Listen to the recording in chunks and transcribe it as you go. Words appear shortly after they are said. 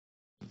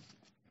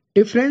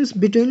Difference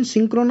between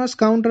synchronous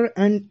counter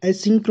and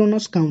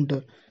asynchronous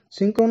counter.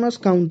 Synchronous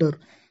counter.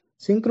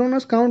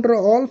 Synchronous counter,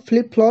 all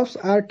flip-flops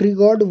are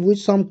triggered with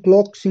some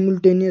clock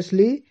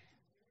simultaneously,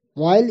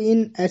 while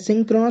in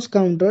asynchronous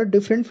counter,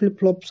 different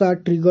flip-flops are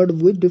triggered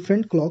with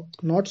different clock,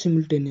 not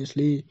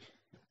simultaneously.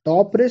 The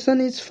operation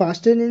is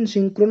faster in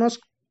synchronous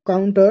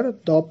counter,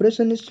 the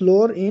operation is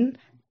slower in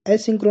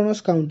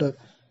asynchronous counter.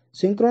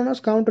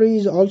 Synchronous counter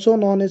is also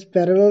known as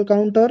parallel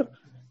counter.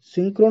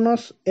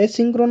 Synchronous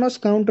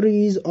asynchronous counter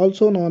is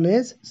also known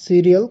as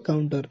serial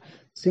counter.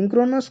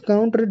 Synchronous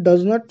counter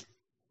does not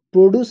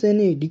produce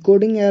any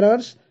decoding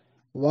errors,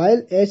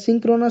 while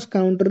asynchronous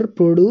counter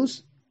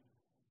produce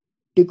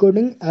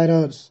decoding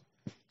errors.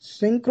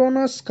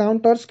 Synchronous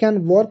counters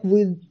can work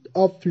with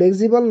a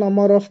flexible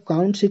number of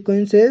count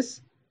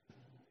sequences.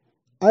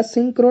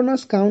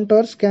 Asynchronous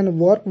counters can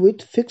work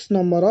with fixed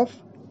number of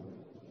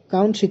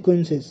count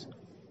sequences.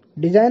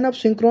 Design of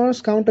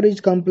synchronous counter is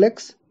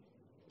complex.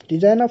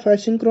 Design of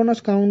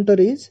asynchronous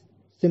counter is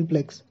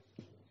simplex.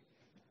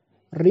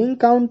 Ring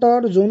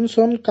counter,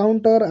 Johnson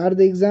counter are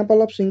the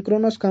example of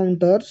synchronous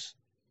counters.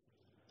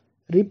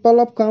 Ripple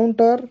up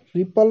counter,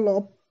 ripple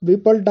up,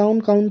 ripple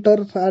down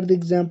counters are the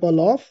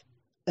example of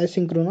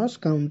asynchronous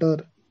counter.